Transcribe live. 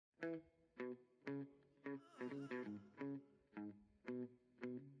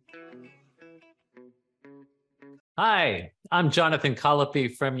Hi, I'm Jonathon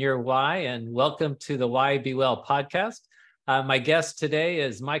from your Y, and welcome to the Y Be Well podcast. My guest today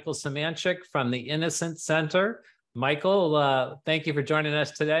is Michael Semanchik from the Innocence Center. Michael, thank you for joining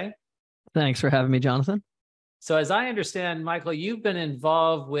us today. Thanks for having me, Jonathon. So as I understand, Michael, you've been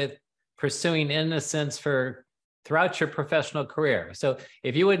involved with pursuing innocence throughout your professional career. So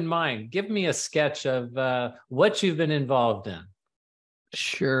if you wouldn't mind, give me a sketch of what you've been involved in.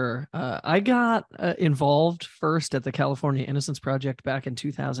 Sure. I got involved first at the California Innocence Project back in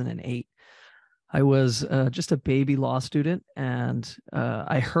 2008. I was just a baby law student, and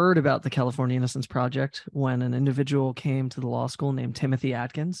I heard about the California Innocence Project when an individual came to the law school named Timothy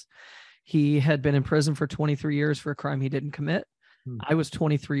Atkins. He had been in prison for 23 years for a crime he didn't commit. I was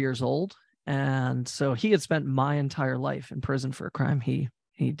 23 years old, and so he had spent my entire life in prison for a crime he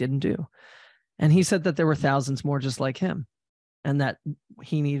didn't do. And he said that there were thousands more just like him, and that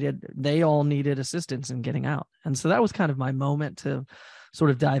they all needed assistance in getting out. And so that was kind of my moment to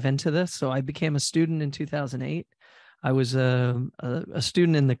sort of dive into this. So I became a student in 2008. I was a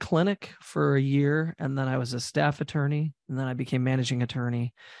student in the clinic for a year, and then I was a staff attorney, and then I became managing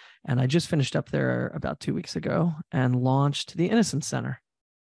attorney. And I just finished up there about 2 weeks ago and launched the Innocence Center.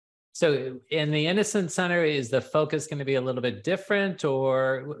 So in the Innocence Center, is the focus going to be a little bit different,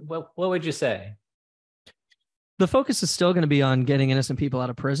 or what would you say? The focus is still going to be on getting innocent people out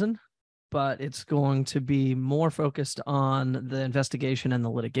of prison, but it's going to be more focused on the investigation and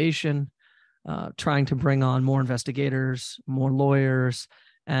the litigation, trying to bring on more investigators, more lawyers,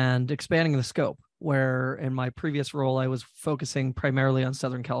 and expanding the scope. Where in my previous role, I was focusing primarily on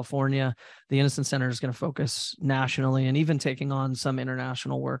Southern California, the Innocence Center is going to focus nationally and even taking on some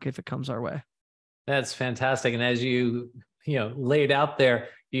international work if it comes our way. That's fantastic. And as you laid out there,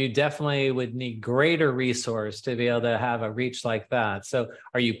 you definitely would need greater resource to be able to have a reach like that. So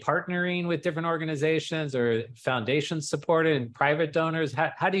are you partnering with different organizations or foundations supported and private donors?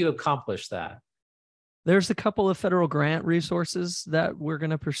 How do you accomplish that? There's a couple of federal grant resources that we're going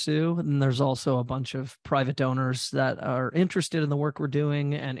to pursue. And there's also a bunch of private donors that are interested in the work we're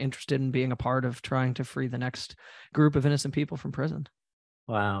doing and interested in being a part of trying to free the next group of innocent people from prison.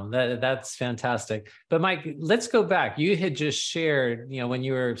 Wow, that's fantastic. But Mike, let's go back. You had just shared, when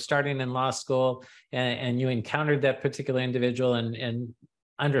you were starting in law school and you encountered that particular individual and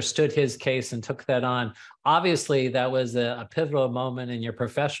understood his case and took that on. Obviously, that was a pivotal moment in your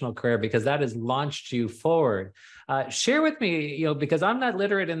professional career because that has launched you forward. Share with me, because I'm not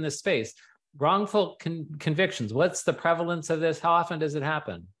literate in this space, wrongful convictions. What's the prevalence of this? How often does it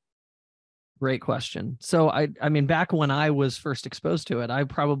happen? Great question. So I mean, back when I was first exposed to it, I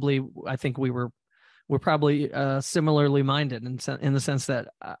think we're probably similarly minded in the sense that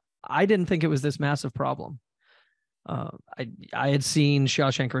I didn't think it was this massive problem. I had seen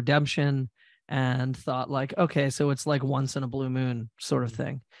Shawshank Redemption and thought like, okay, so it's like once in a blue moon sort of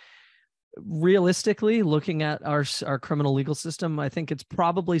thing. Realistically, looking at our criminal legal system, I think it's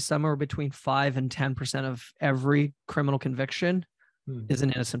probably somewhere between 5 and 10% of every criminal conviction is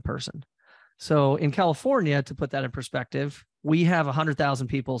an innocent person. So in California, to put that in perspective, we have 100,000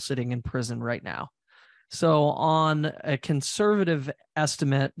 people sitting in prison right now. So on a conservative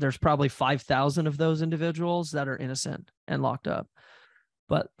estimate, there's probably 5,000 of those individuals that are innocent and locked up.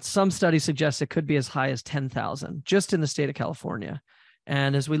 But some studies suggest it could be as high as 10,000 just in the state of California.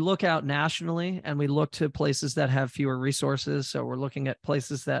 And as we look out nationally and we look to places that have fewer resources, so we're looking at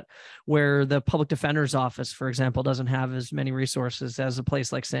places where the public defender's office, for example, doesn't have as many resources as a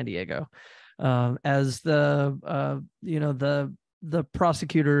place like San Diego, as the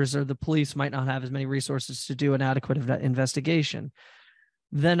prosecutors or the police might not have as many resources to do an adequate investigation,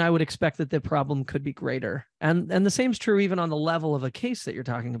 then I would expect that the problem could be greater. And the same is true even on the level of a case that you're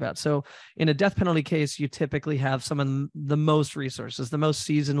talking about. So in a death penalty case, you typically have some of the most resources, the most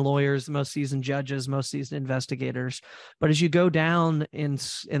seasoned lawyers, the most seasoned judges, most seasoned investigators. But as you go down in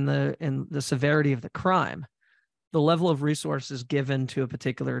the severity of the crime, the level of resources given to a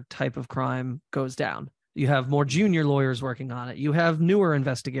particular type of crime goes down. You have more junior lawyers working on it. You have newer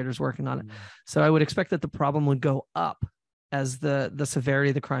investigators working on it. So I would expect that the problem would go up as the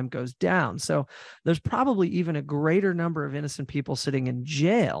severity of the crime goes down. So there's probably even a greater number of innocent people sitting in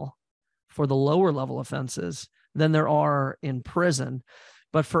jail for the lower level offenses than there are in prison.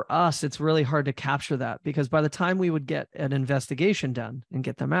 But for us, it's really hard to capture that because by the time we would get an investigation done and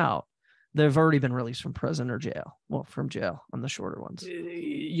get them out, they've already been released from prison or jail. Well, from jail on the shorter ones.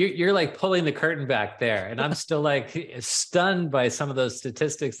 You're like pulling the curtain back there. And I'm still like stunned by some of those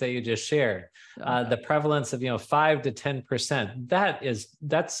statistics that you just shared. The prevalence of, 5 to 10%.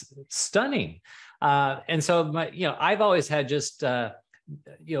 That's stunning. And so I've always had just,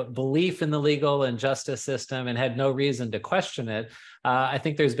 belief in the legal and justice system and had no reason to question it. I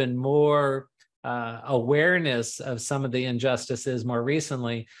think there's been more awareness of some of the injustices more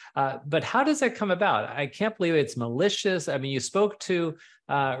recently. But how does that come about? I can't believe it's malicious. I mean, you spoke to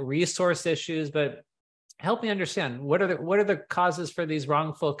resource issues, but help me understand, what are the causes for these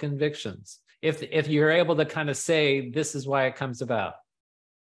wrongful convictions? If you're able to kind of say, this is why it comes about.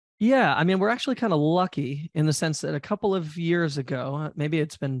 Yeah, I mean, we're actually kind of lucky in the sense that a couple of years ago, maybe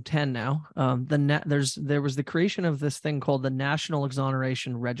it's been 10 now, there was the creation of this thing called the National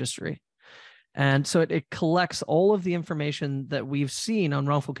Exoneration Registry. And so it collects all of the information that we've seen on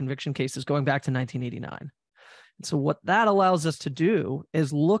wrongful conviction cases going back to 1989. And so what that allows us to do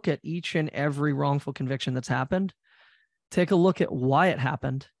is look at each and every wrongful conviction that's happened, take a look at why it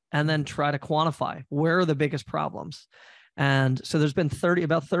happened, and then try to quantify where are the biggest problems. And so there's been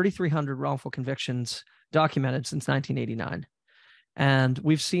about 3,300 wrongful convictions documented since 1989. And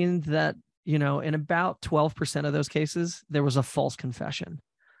we've seen that, in about 12% of those cases, there was a false confession.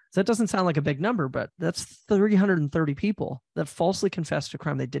 So that doesn't sound like a big number, but that's 330 people that falsely confessed to a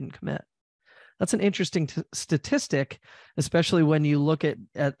crime they didn't commit. That's an interesting statistic, especially when you look at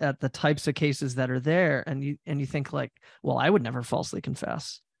the types of cases that are there and you think like, well, I would never falsely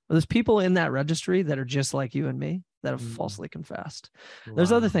confess. Well, there's people in that registry that are just like you and me that have falsely confessed. Wow.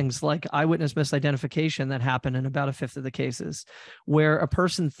 There's other things like eyewitness misidentification that happen in about a fifth of the cases, where a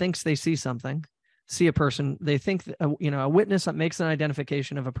person thinks they see a person, they think, a witness makes an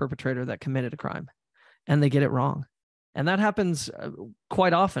identification of a perpetrator that committed a crime and they get it wrong. And that happens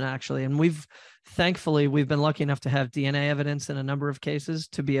quite often, actually. And thankfully, we've been lucky enough to have DNA evidence in a number of cases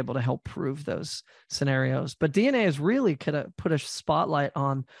to be able to help prove those scenarios. But DNA has really put a spotlight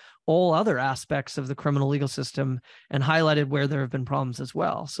on all other aspects of the criminal legal system and highlighted where there have been problems as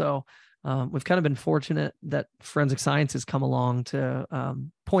well. So we've kind of been fortunate that forensic science has come along to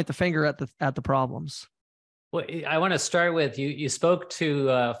point the finger at the problems. Well, I want to start with you spoke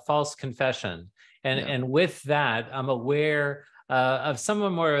to false confession. And with that, I'm aware of some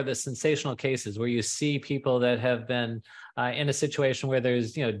of more of the sensational cases where you see people that have been in a situation where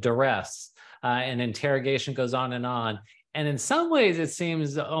there's, duress and interrogation goes on. And in some ways, it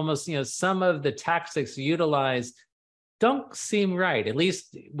seems almost, some of the tactics utilized don't seem right, at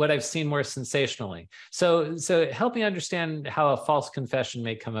least what I've seen more sensationally. So help me understand how a false confession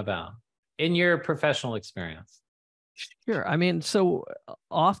may come about in your professional experience. Sure. I mean, so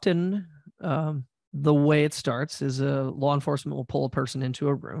often the way it starts is law enforcement will pull a person into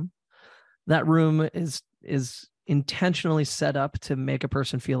a room. That room is intentionally set up to make a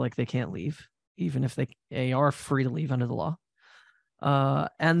person feel like they can't leave, even if they are free to leave under the law.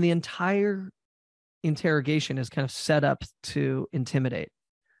 And the entire interrogation is kind of set up to intimidate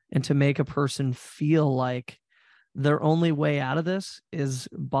and to make a person feel like their only way out of this is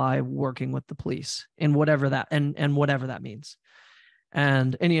by working with the police in whatever that and whatever that means.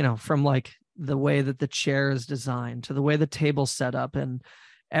 And from like the way that the chair is designed to the way the table's set up, and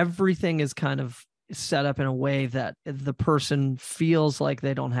everything is kind of set up in a way that the person feels like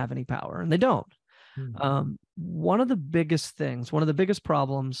they don't have any power, and they don't. Mm-hmm. One of the biggest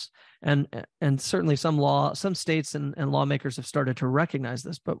problems, and certainly some states and lawmakers have started to recognize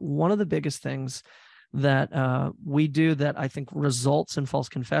this, but one of the biggest things that we do that I think results in false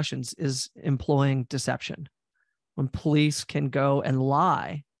confessions is employing deception. When police can go and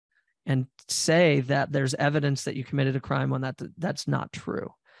lie and say that there's evidence that you committed a crime when that's not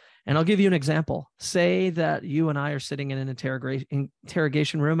true. And I'll give you an example. Say that you and I are sitting in an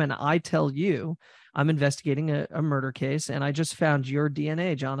interrogation room, and I tell you I'm investigating a murder case, and I just found your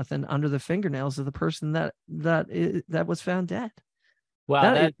DNA, Jonathon, under the fingernails of the person that was found dead.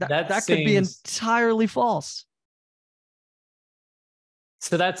 Wow, that could be entirely false.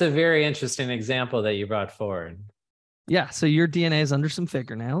 So that's a very interesting example that you brought forward. Yeah, so your DNA is under some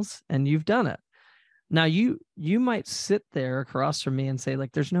fingernails, and you've done it. Now, you might sit there across from me and say,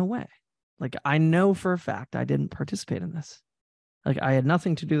 like, there's no way. Like, I know for a fact I didn't participate in this. Like, I had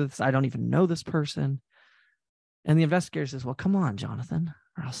nothing to do with this. I don't even know this person. And the investigator says, well, come on, Jonathon.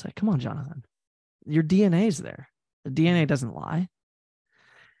 Or I'll say, come on, Jonathon. Your DNA is there. The DNA doesn't lie.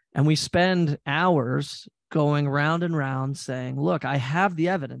 And we spend hours going round and round saying, look, I have the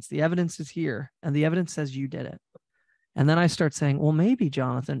evidence. The evidence is here. And the evidence says you did it. And then I start saying, well, maybe,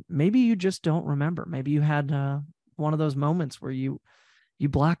 Jonathon, maybe you just don't remember. Maybe you had one of those moments where you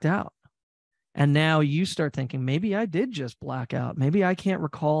blacked out. And now you start thinking, maybe I did just black out. Maybe I can't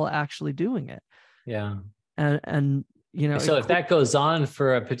recall actually doing it. Yeah. And you know, so if that goes on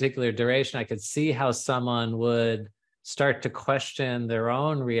for a particular duration, I could see how someone would start to question their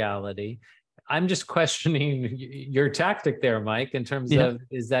own reality. I'm just questioning your tactic there, Mike, in terms yeah, of,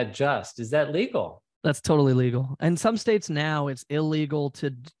 is that just? Is that legal? that's totally legal. And some states now it's illegal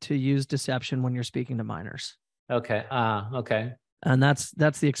to use deception when you're speaking to minors. Okay. Okay. And that's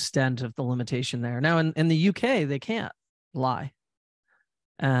the extent of the limitation there. Now in the UK, they can't lie.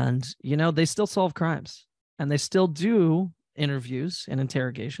 And you know, they still solve crimes and they still do interviews and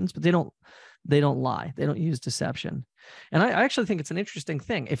interrogations, but they don't lie. They don't use deception. And I actually think it's an interesting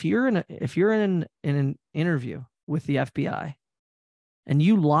thing. If you're in an interview with the FBI and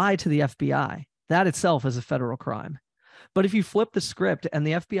you lie to the FBI, that itself is a federal crime. But if you flip the script and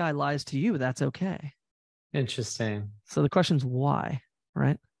the FBI lies to you, that's okay. Interesting. So the question's why,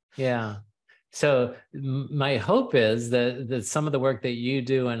 right? Yeah. So my hope is that some of the work that you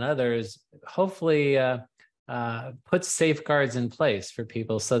do and others hopefully put safeguards in place for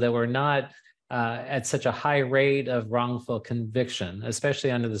people so that we're not at such a high rate of wrongful conviction,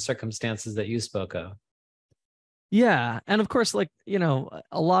 especially under the circumstances that you spoke of. Yeah. And of course, like, you know,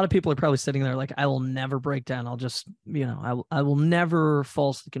 a lot of people are probably sitting there like, I will never break down. I'll just, you know, I will never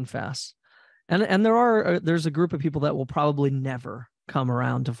falsely confess. And there's a group of people that will probably never come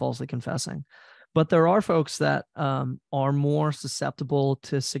around to falsely confessing. But there are folks that are more susceptible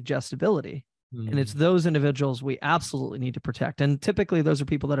to suggestibility. And it's those individuals we absolutely need to protect. And typically those are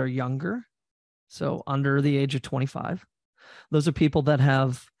people that are younger, so under the age of 25. Those are people that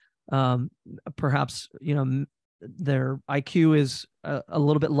have perhaps, you know, their IQ is a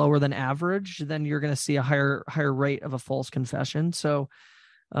little bit lower than average. Then you're going to see a higher rate of a false confession. So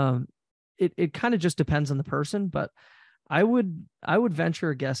it kind of just depends on the person. But I would venture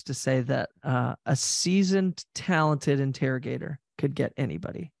a guess to say that a seasoned, talented interrogator could get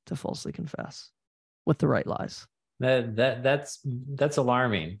anybody to falsely confess with the right lies. That's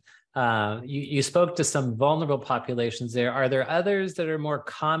alarming. You spoke to some vulnerable populations there. Are there others that are more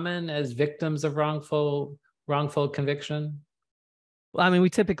common as victims of wrongful conviction? Well, I mean, we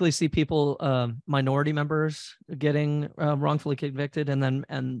typically see people, minority members getting wrongfully convicted,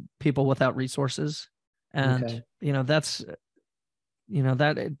 and people without resources. And, okay. you know, that's, you know,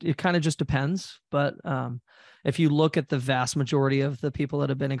 that it kind of just depends. But if you look at the vast majority of the people that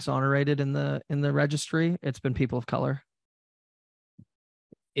have been exonerated in the registry, it's been people of color.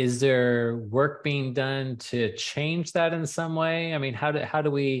 Is there work being done to change that in some way? I mean, how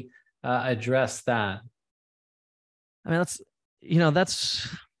do we address that? I mean,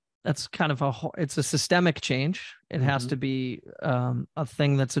 that's kind of it's a systemic change. It has to be a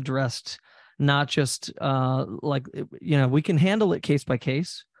thing that's addressed, not just like, you know, we can handle it case by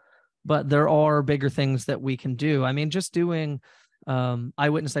case, but there are bigger things that we can do. I mean, just doing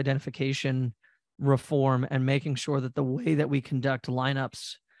eyewitness identification reform and making sure that the way that we conduct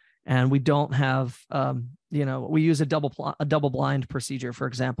lineups, and we don't have, you know, we use a double blind procedure, for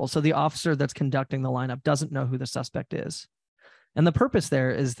example. So the officer that's conducting the lineup doesn't know who the suspect is. And the purpose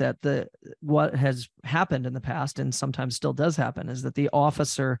there is that what has happened in the past, and sometimes still does happen, is that the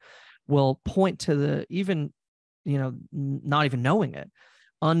officer will point to even, you know, not even knowing it,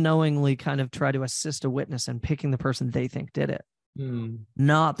 unknowingly kind of try to assist a witness in picking the person they think did it,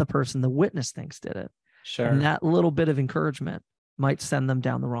 not the person the witness thinks did it. Sure. And that little bit of encouragement might send them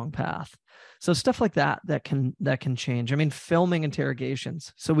down the wrong path. So stuff like that can change. I mean, filming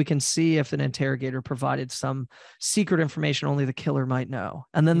interrogations, so we can see if an interrogator provided some secret information only the killer might know.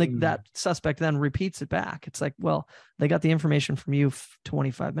 And then that suspect then repeats it back. It's like, well, they got the information from you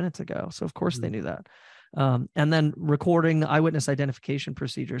 25 minutes ago, so of course they knew that. And then recording eyewitness identification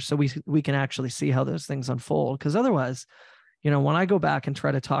procedures, so we can actually see how those things unfold. Because otherwise, you know, when I go back and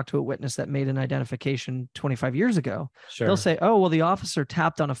try to talk to a witness that made an identification 25 years ago, they'll say, oh, well, the officer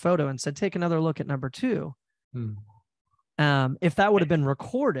tapped on a photo and said, take another look at number 2. If that would have been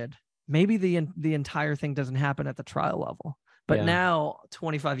recorded, maybe the entire thing doesn't happen at the trial level. But now,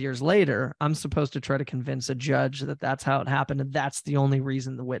 25 years later, I'm supposed to try to convince a judge that that's how it happened, and that's the only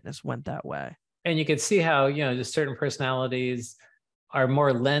reason the witness went that way. And you can see how, you know, just certain personalities are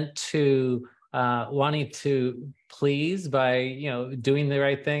more lent to wanting to please by, you know, doing the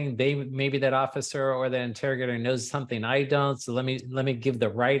right thing. Maybe that officer or the interrogator knows something I don't, so let me give the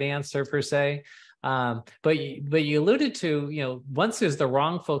right answer, per se. But you alluded to, you know, once there's the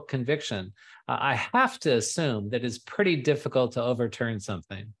wrongful conviction, I have to assume that it's pretty difficult to overturn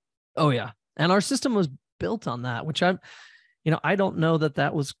something. Oh yeah, and our system was built on that, which I don't know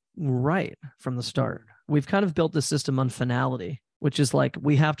that was right from the start. We've kind of built the system on finality. which is like,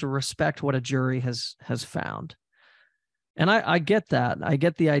 we have to respect what a jury has found. And I get that. I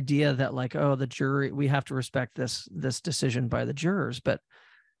get the idea that like, oh, the jury, we have to respect this decision by the jurors, but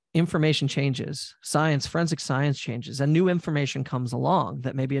information changes, forensic science changes, and new information comes along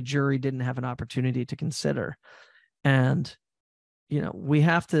that maybe a jury didn't have an opportunity to consider. And, we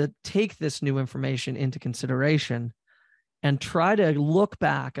have to take this new information into consideration and try to look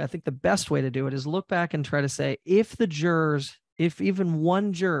back. I think the best way to do it is look back and try to say, if even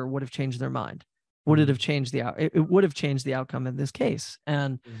one juror would have changed their mind, would it have changed it would have changed the outcome in this case.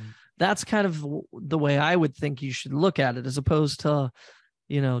 And that's kind of the way I would think you should look at it, as opposed to,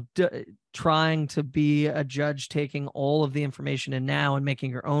 trying to be a judge, taking all of the information in now and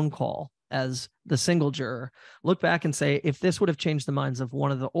making your own call as the single juror. Look back and say, if this would have changed the minds of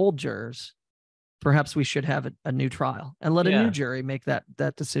one of the old jurors, perhaps we should have a new trial and let a new jury make that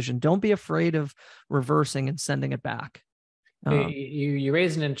decision. Don't be afraid of reversing and sending it back. You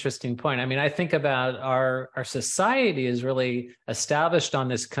raise an interesting point. I mean, I think about our society is really established on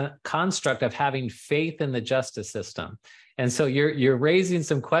this construct of having faith in the justice system. And so you're raising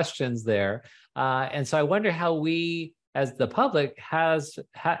some questions there. And so I wonder how we, as the public, how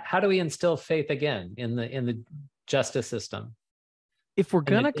do we instill faith again in the justice system? If we're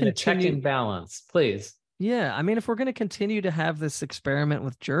going to continue check and balance, please. Yeah. I mean, if we're going to continue to have this experiment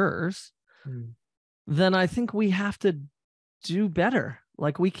with jurors, then I think we have to do better.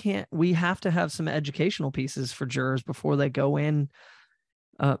 Like we have to have some educational pieces for jurors before they go in,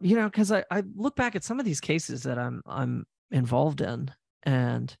 because I look back at some of these cases that I'm involved in,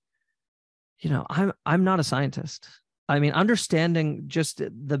 and, I'm not a scientist. I mean, understanding just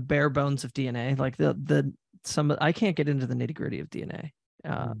the bare bones of DNA, like I can't get into the nitty gritty of DNA.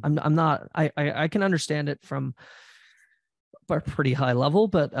 I'm not, I can understand it from a pretty high level,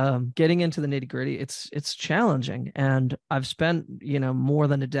 but getting into the nitty gritty, it's challenging. And I've spent, more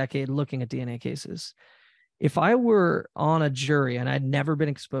than a decade looking at DNA cases. If I were on a jury and I'd never been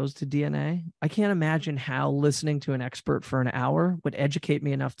exposed to DNA, I can't imagine how listening to an expert for an hour would educate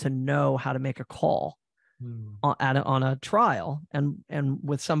me enough to know how to make a call on a trial and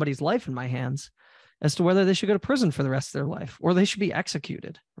with somebody's life in my hands as to whether they should go to prison for the rest of their life or they should be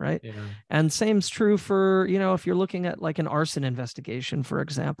executed, right? Yeah. And same's true for, if you're looking at like an arson investigation, for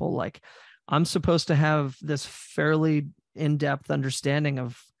example. Like, I'm supposed to have this fairly in-depth understanding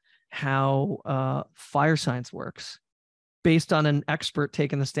of how fire science works based on an expert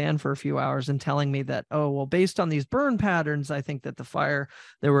taking the stand for a few hours and telling me that, oh, well, based on these burn patterns, I think that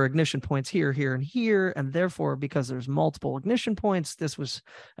there were ignition points here, here, and here. And therefore, because there's multiple ignition points, this was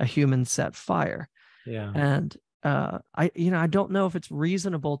a human set fire. Yeah. And I don't know if it's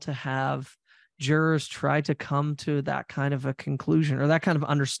reasonable to have jurors try to come to that kind of a conclusion or that kind of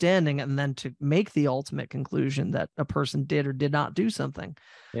understanding and then to make the ultimate conclusion that a person did or did not do something.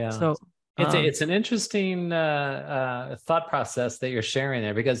 Yeah. So it's an interesting thought process that you're sharing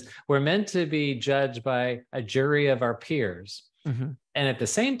there, because we're meant to be judged by a jury of our peers. Mm-hmm. And at the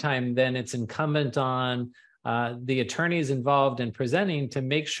same time, then it's incumbent on the attorneys involved in presenting to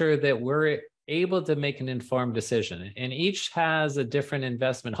make sure that we're able to make an informed decision. And each has a different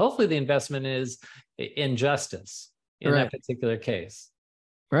investment. Hopefully the investment is in justice in that particular case.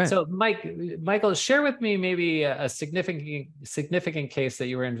 Right. So Michael, share with me maybe a significant case that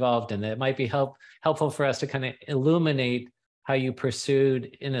you were involved in that might be helpful for us to kind of illuminate how you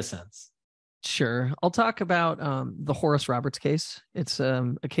pursued innocence. Sure. I'll talk about the Horace Roberts case. It's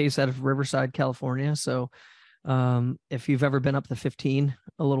a case out of Riverside, California. So if you've ever been up the 15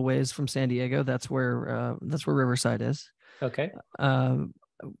 a little ways from San Diego, that's where Riverside is. Okay.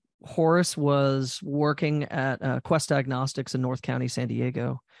 Horace was working at Quest Diagnostics in North County, San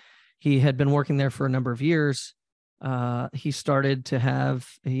Diego. He had been working there for a number of years. He had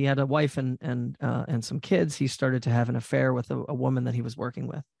a wife and some kids. He started to have an affair with a woman that he was working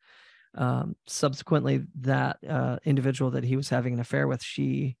with. Subsequently, that individual that he was having an affair with,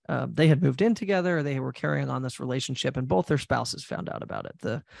 they had moved in together. They were carrying on this relationship, and both their spouses found out about it.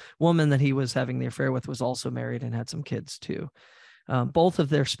 The woman that he was having the affair with was also married and had some kids too. Both of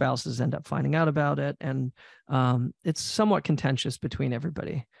their spouses end up finding out about it, and it's somewhat contentious between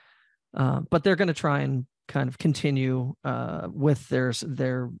everybody. But they're going to try and kind of continue with this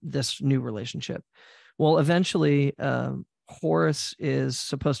new relationship. Well, eventually, Horace is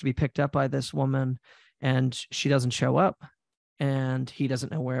supposed to be picked up by this woman, and she doesn't show up, and he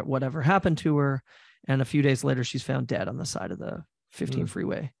doesn't know whatever happened to her. And a few days later, she's found dead on the side of the 15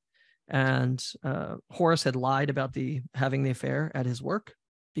 freeway. And Horace had lied about having the affair at his work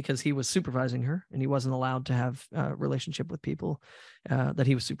because he was supervising her, and he wasn't allowed to have a relationship with people that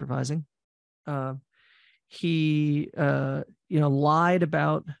he was supervising. He, lied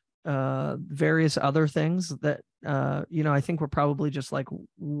about various other things that, I think were probably just like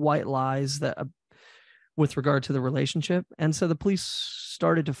white lies that with regard to the relationship. And so the police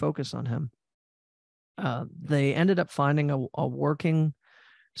started to focus on him. They ended up finding a working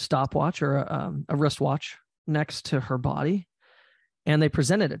stopwatch or a wristwatch next to her body, and they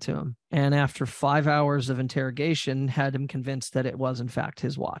presented it to him. And after 5 hours of interrogation, had him convinced that it was in fact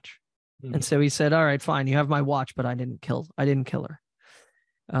his watch. Mm-hmm. And so he said, "All right, fine, you have my watch, but I didn't kill her."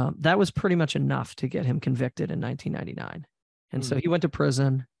 That was pretty much enough to get him convicted in 1999. And so he went to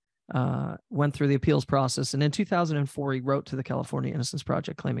prison, went through the appeals process. And in 2004, he wrote to the California Innocence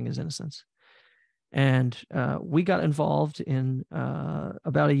Project claiming his innocence. And we got involved in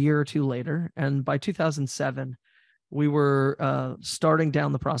about a year or two later. And by 2007, we were starting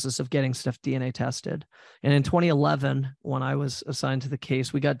down the process of getting stuff DNA tested. And in 2011, when I was assigned to the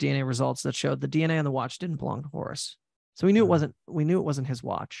case, we got DNA results that showed the DNA on the watch didn't belong to Horace. So we knew it wasn't his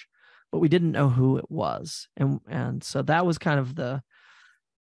watch, but we didn't know who it was. And so that was kind of the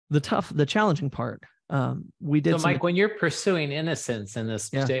challenging part. We did. So Mike, when you're pursuing innocence in this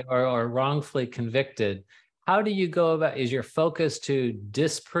state or wrongfully convicted, how do you go about, is your focus to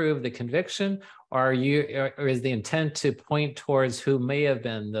disprove the conviction, or is the intent to point towards who may have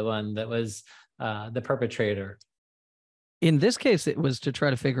been the one that was the perpetrator? In this case, it was to try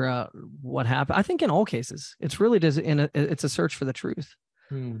to figure out what happened. I think in all cases, it's really it's a search for the truth.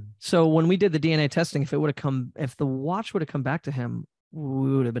 So when we did the DNA testing, if the watch would have come back to him,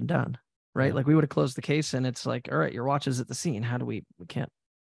 we would have been done, right? Yeah. Like we would have closed the case, and it's like, all right, your watch is at the scene. How do we can't,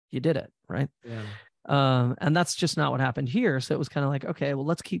 you did it, right? Yeah. And that's just not what happened here. So it was kind of like, okay,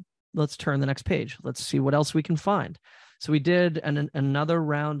 well, let's turn the next page. Let's see what else we can find. So we did another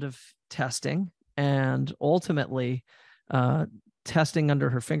round of testing, and ultimately testing under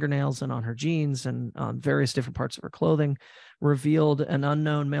her fingernails and on her jeans and on various different parts of her clothing revealed an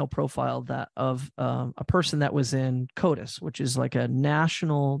unknown male profile of a person that was in CODIS, which is like a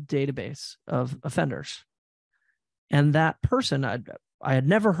national database of offenders. And that person, I had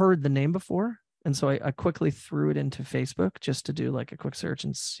never heard the name before. And so I quickly threw it into Facebook just to do like a quick search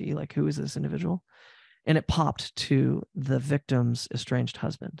and see like, who is this individual? And it popped to the victim's estranged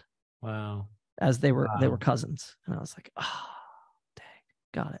husband. Wow. As they were cousins. And I was like, oh, dang,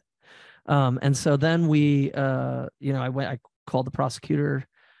 got it. And so then I called the prosecutor,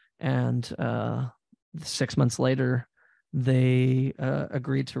 and 6 months later, they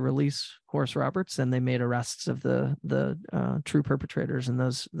agreed to release Horace Roberts, and they made arrests of the true perpetrators, and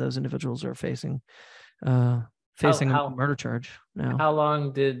those individuals are facing a murder charge now. How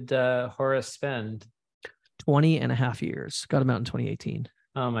long did Horace spend? 20 and a half years. Got him out in 2018.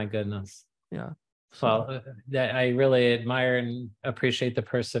 Oh my goodness. Yeah. Well, I really admire and appreciate the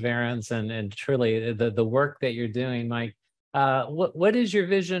perseverance and truly the work that you're doing, Mike. What is your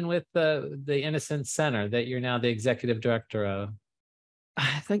vision with the Innocence Center that you're now the executive director of?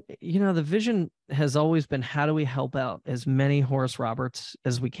 I think, the vision has always been, how do we help out as many Horace Roberts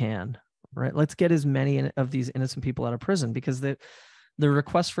as we can, right? Let's get as many of these innocent people out of prison, because the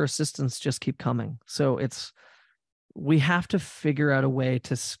requests for assistance just keep coming. So we have to figure out a way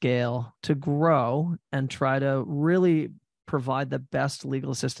to scale, to grow, and try to really provide the best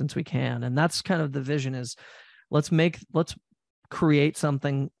legal assistance we can. And that's kind of the vision, is let's create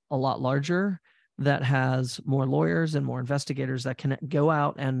something a lot larger that has more lawyers and more investigators that can go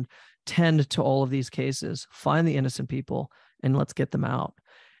out and tend to all of these cases, find the innocent people, and let's get them out.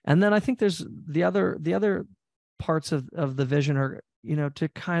 And then I think there's the other parts of the vision are, to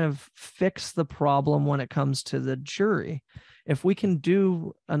kind of fix the problem when it comes to the jury. If we can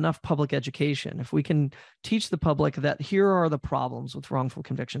do enough public education, if we can teach the public that here are the problems with wrongful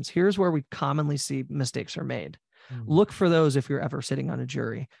convictions, here's where we commonly see mistakes are made. Look for those if you're ever sitting on a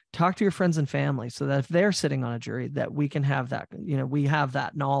jury. Talk to your friends and family so that if they're sitting on a jury, that we can have that, we have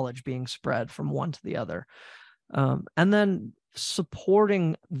that knowledge being spread from one to the other. And then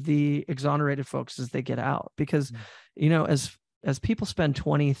supporting the exonerated folks as they get out, because, as people spend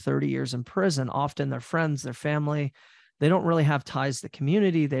 20, 30 years in prison, often their friends, their family, they don't really have ties to the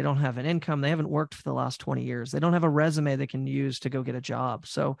community. They don't have an income. They haven't worked for the last 20 years. They don't have a resume they can use to go get a job.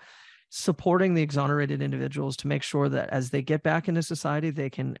 So supporting the exonerated individuals to make sure that as they get back into society,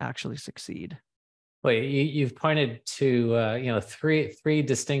 they can actually succeed. Well, you've pointed to three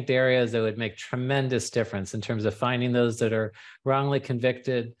distinct areas that would make tremendous difference in terms of finding those that are wrongly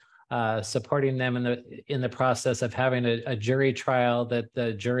convicted, supporting them in the process of having a jury trial, that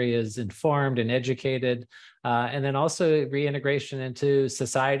the jury is informed and educated, and then also reintegration into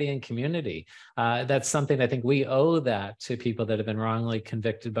society and community. That's something I think we owe that to people that have been wrongly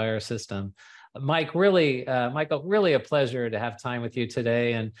convicted by our system. Michael, really a pleasure to have time with you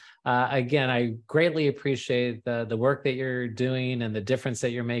today. And again, I greatly appreciate the work that you're doing and the difference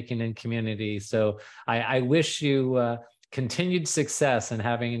that you're making in community. So I wish you continued success and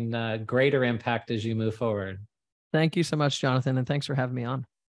having greater impact as you move forward. Thank you so much, Jonathan, and thanks for having me on.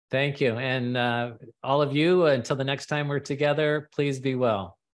 Thank you. And all of you, until the next time we're together, please be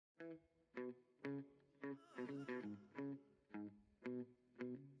well.